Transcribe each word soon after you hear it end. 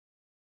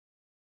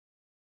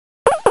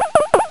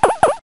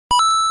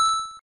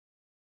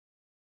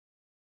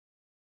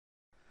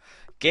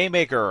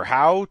Gamemaker,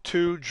 how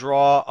to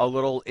draw a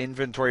little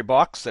inventory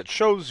box that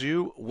shows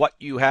you what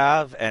you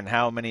have and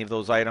how many of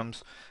those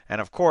items. And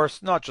of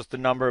course, not just the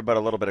number, but a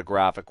little bit of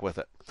graphic with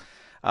it.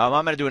 I'm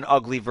going to do an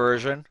ugly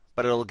version,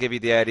 but it'll give you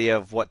the idea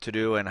of what to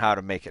do and how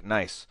to make it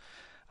nice.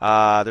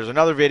 There's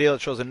another video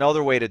that shows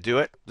another way to do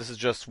it. This is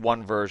just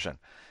one version.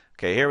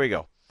 Okay, here we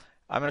go.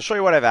 I'm going to show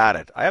you what I've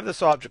added. I have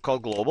this object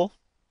called global.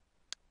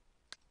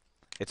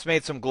 It's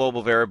made some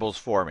global variables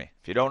for me.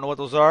 If you don't know what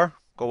those are,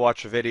 go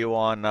watch a video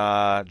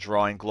on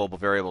drawing global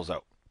variables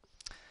out.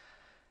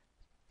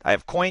 I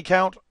have coin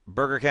count,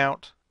 burger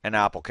count, and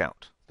apple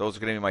count. Those are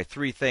going to be my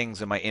three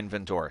things in my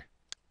inventory.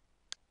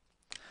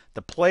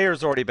 The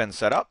player's already been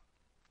set up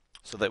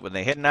so that when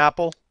they hit an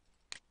apple,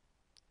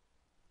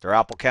 their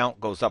apple count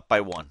goes up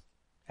by 1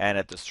 and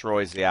it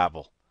destroys the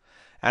apple.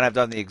 And I've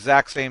done the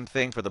exact same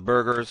thing for the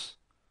burgers,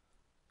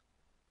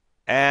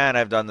 and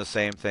I've done the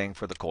same thing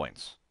for the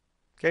coins.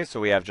 Okay, so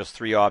we have just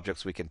 3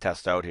 objects we can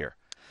test out here.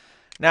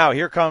 Now,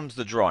 here comes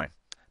the drawing.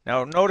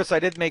 Now, notice I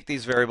did make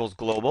these variables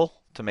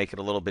global to make it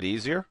a little bit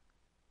easier.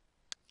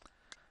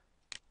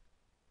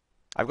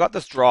 I've got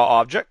this draw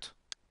object.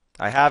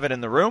 I have it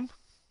in the room,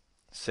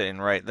 sitting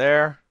right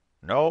there.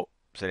 No,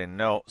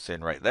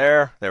 sitting right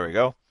there. There we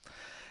go.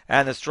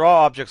 And this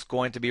draw object's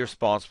going to be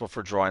responsible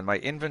for drawing my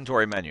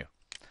inventory menu.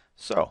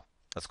 So,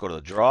 let's go to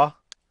the draw,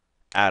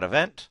 add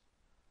event.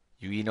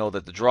 You know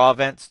that the draw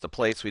event's the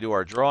place we do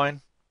our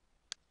drawing.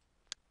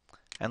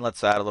 And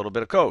let's add a little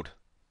bit of code.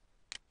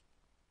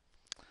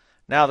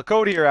 Now the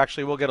code here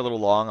actually will get a little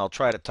long. I'll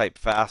try to type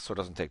fast so it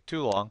doesn't take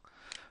too long.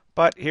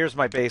 But here's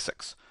my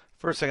basics.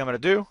 First thing I'm going to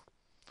do,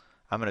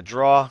 I'm going to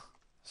draw,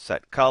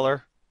 set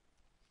color.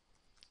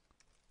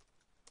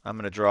 I'm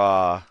going to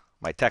draw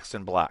my text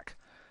in black.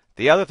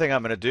 The other thing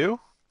I'm going to do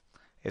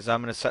is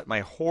I'm going to set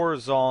my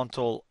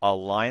horizontal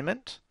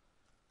alignment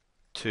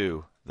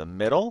to the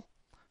middle.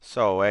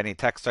 So any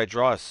text I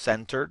draw is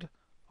centered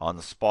on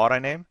the spot I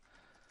name.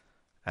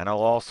 And I'll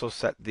also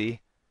set the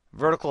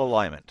vertical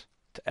alignment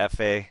to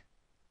FA.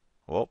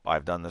 Whoop,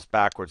 I've done this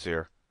backwards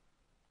here.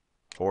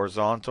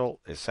 Horizontal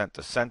is sent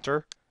to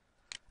center,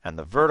 and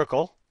the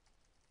vertical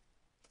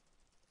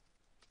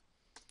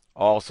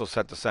also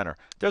set to center.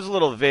 There's a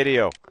little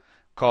video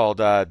called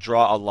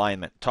Draw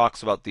Alignment.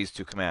 Talks about these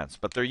two commands,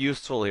 but they're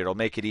useful here. It'll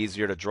make it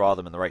easier to draw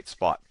them in the right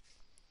spot.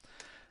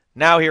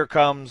 Now here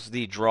comes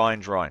the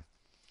drawing.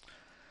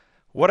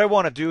 What I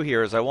want to do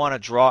here is I want to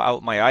draw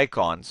out my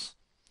icons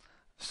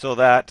so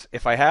that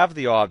if I have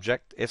the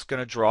object, it's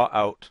going to draw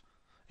out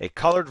a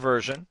colored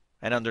version,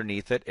 and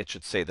underneath it, it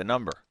should say the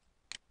number.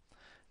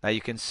 Now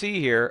you can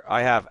see here,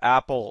 I have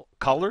apple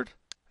colored,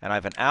 and I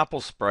have an apple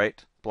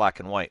sprite,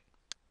 black and white.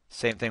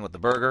 Same thing with the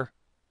burger.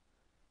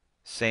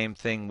 Same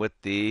thing with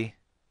the,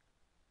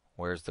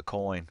 where's the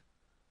coin?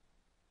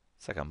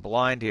 It's like I'm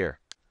blind here.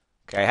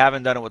 Okay, I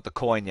haven't done it with the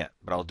coin yet,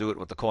 but I'll do it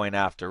with the coin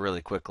after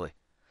really quickly.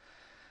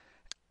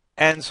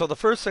 And so the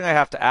first thing I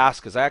have to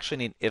ask is I actually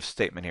need an if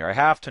statement here. I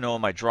have to know,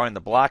 am I drawing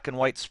the black and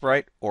white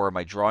sprite or am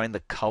I drawing the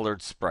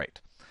colored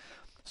sprite?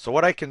 So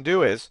what I can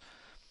do is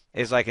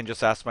I can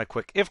just ask my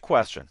quick if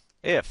question.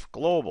 If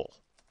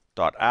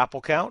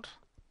global.appleCount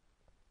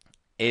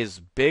is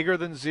bigger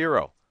than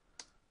 0,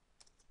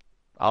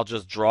 I'll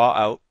just draw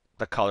out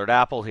the colored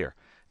apple here.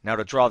 Now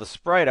to draw the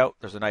sprite out,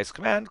 there's a nice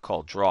command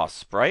called draw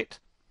sprite.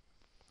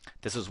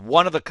 This is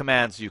one of the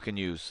commands you can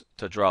use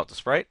to draw out the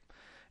sprite.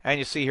 And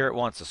you see here it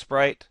wants a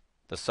sprite,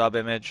 the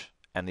subimage,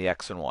 and the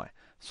X and Y.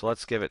 So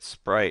let's give it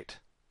sprite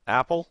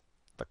apple,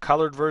 the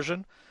colored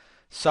version.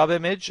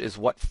 Subimage is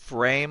what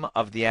frame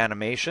of the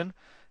animation.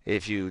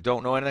 If you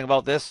don't know anything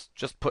about this,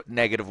 just put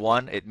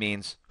 -1. It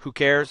means who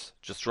cares?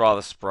 Just draw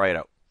the sprite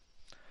out.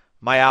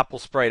 My apple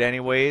sprite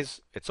anyways,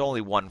 it's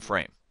only 1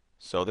 frame.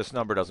 So this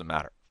number doesn't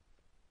matter.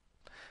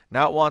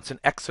 Now it wants an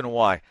X and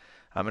Y.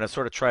 I'm going to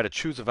sort of try to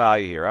choose a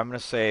value here. I'm going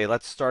to say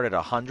let's start at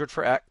 100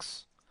 for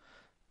X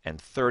and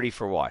 30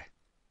 for Y.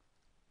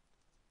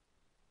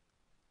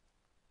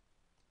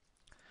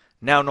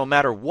 Now, no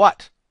matter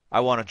what,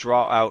 I want to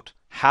draw out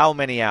how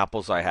many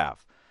apples I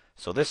have.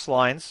 So this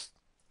line's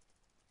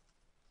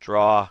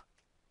draw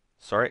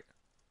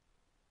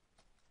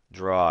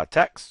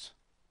text.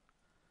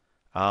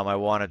 I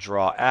want to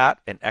draw at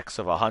an X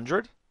of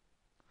 100.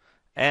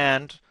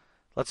 And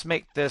let's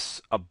make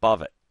this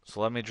above it. So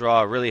let me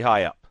draw really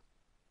high up.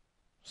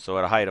 So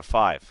at a height of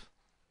 5.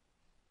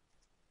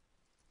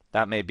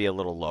 That may be a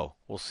little low.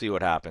 We'll see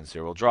what happens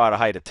here. We'll draw at a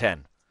height of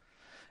 10.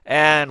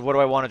 And what do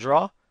I want to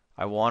draw?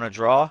 I want to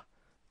draw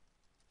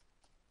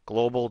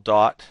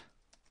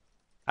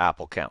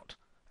global.appleCount.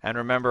 And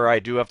remember, I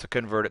do have to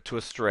convert it to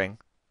a string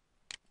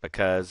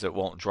because it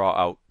won't draw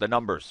out the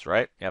numbers,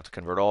 right? You have to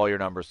convert all your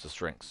numbers to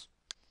strings.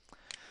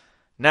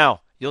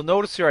 Now, you'll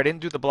notice here I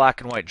didn't do the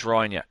black and white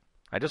drawing yet.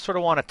 I just sort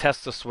of want to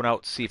test this one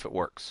out, see if it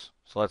works.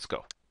 So let's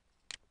go.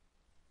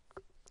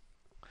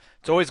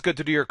 It's always good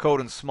to do your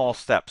code in small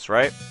steps,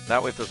 right?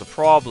 That way if there's a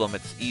problem,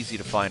 it's easy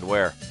to find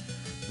where.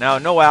 Now,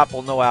 no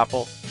apple, no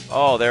apple.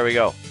 Oh, there we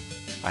go.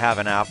 I have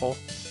an apple.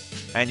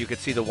 And you can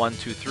see the 1,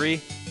 2,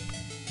 3.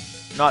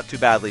 Not too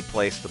badly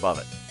placed above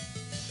it.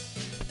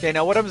 Okay,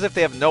 now what happens if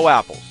they have no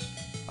apples?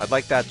 I'd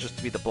like that just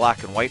to be the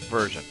black and white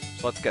version.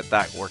 So let's get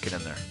that working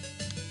in there.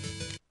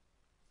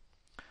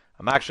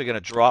 I'm actually going to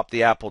drop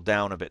the apple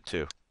down a bit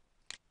too.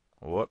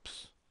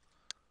 Whoops.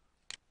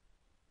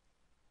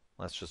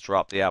 Let's just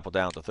drop the apple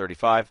down to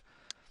 35.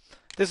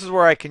 This is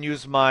where I can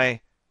use my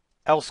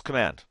else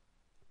command.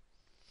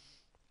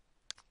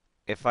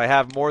 If I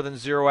have more than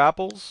 0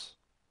 apples,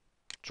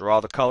 draw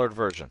the colored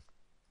version.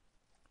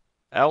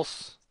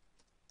 Else,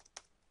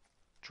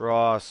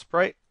 draw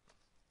sprite,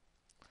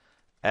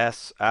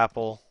 S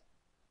apple,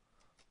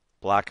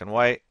 black and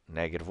white,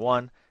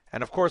 -1,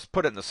 and of course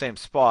put it in the same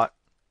spot,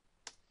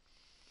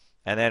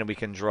 and then we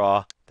can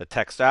draw the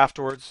text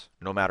afterwards,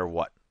 no matter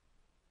what.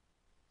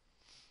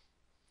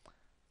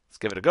 Let's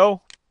give it a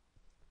go.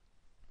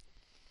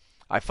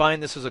 I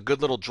find this is a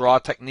good little draw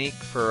technique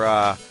for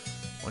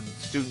when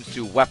students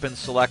do weapon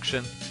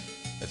selection.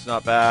 It's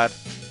not bad,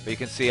 but you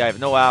can see I have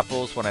no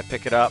apples when I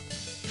pick it up.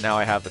 Now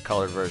I have the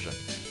colored version.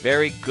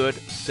 Very good,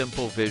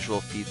 simple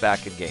visual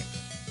feedback in games.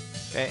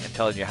 Okay, and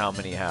telling you how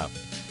many you have.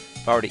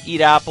 If I were to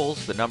eat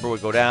apples, the number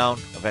would go down,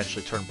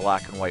 eventually turn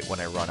black and white when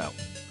I run out.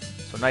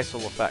 So nice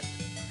little effect.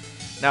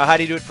 Now how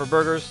do you do it for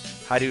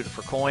burgers? How do you do it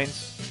for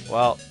coins?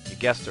 Well, you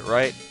guessed it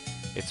right.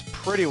 It's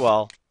pretty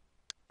well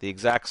the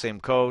exact same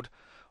code.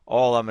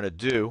 All I'm going to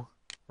do,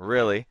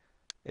 really,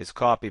 is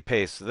copy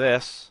paste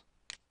this.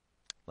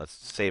 Let's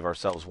save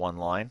ourselves one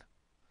line.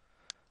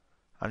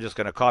 I'm just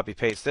going to copy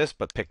paste this,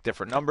 but pick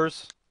different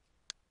numbers.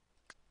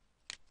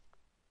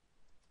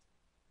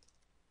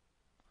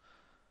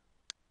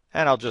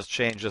 And I'll just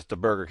change this to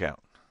burger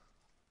count.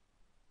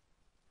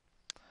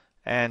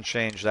 And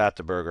change that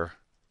to burger.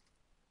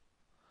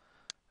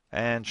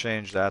 And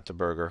change that to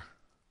burger.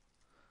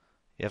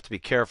 You have to be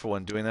careful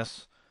when doing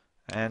this.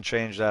 And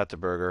change that to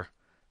burger.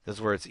 This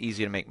is where it's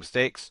easy to make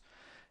mistakes.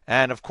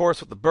 And of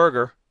course with the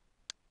burger,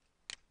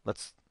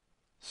 let's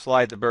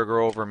slide the burger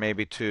over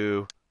maybe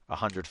to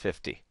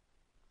 150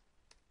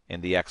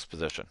 in the X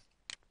position.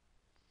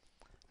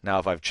 Now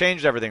if I've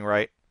changed everything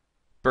right,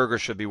 burger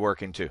should be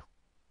working too.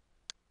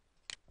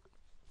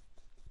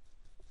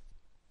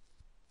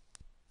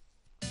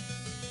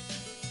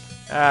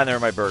 And there are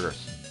my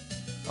burgers.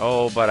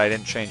 Oh, but I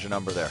didn't change the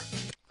number there.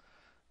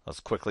 Let's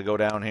quickly go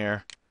down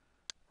here.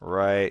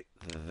 Right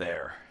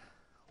there.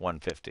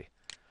 150.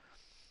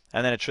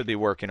 And then it should be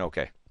working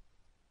okay.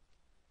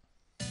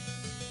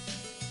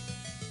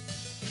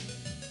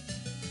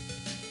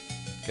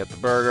 Get the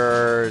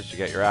burgers, you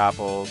get your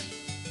apples.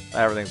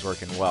 Everything's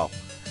working well.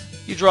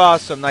 You draw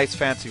some nice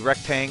fancy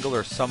rectangle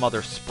or some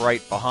other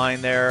sprite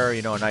behind there.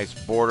 You know, a nice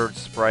bordered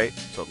sprite,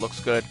 so it looks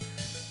good.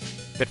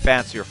 Bit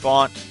fancier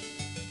font.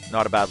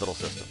 Not a bad little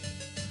system.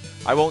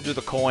 I won't do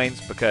the coins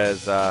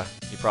because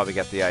you probably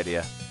get the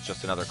idea. It's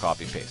just another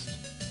copy paste.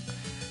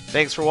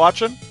 Thanks for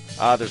watching.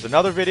 There's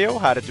another video,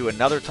 how to do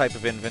another type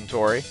of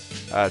inventory,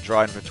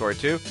 draw inventory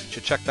too. You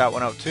should check that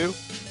one out too.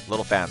 A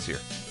little fancier.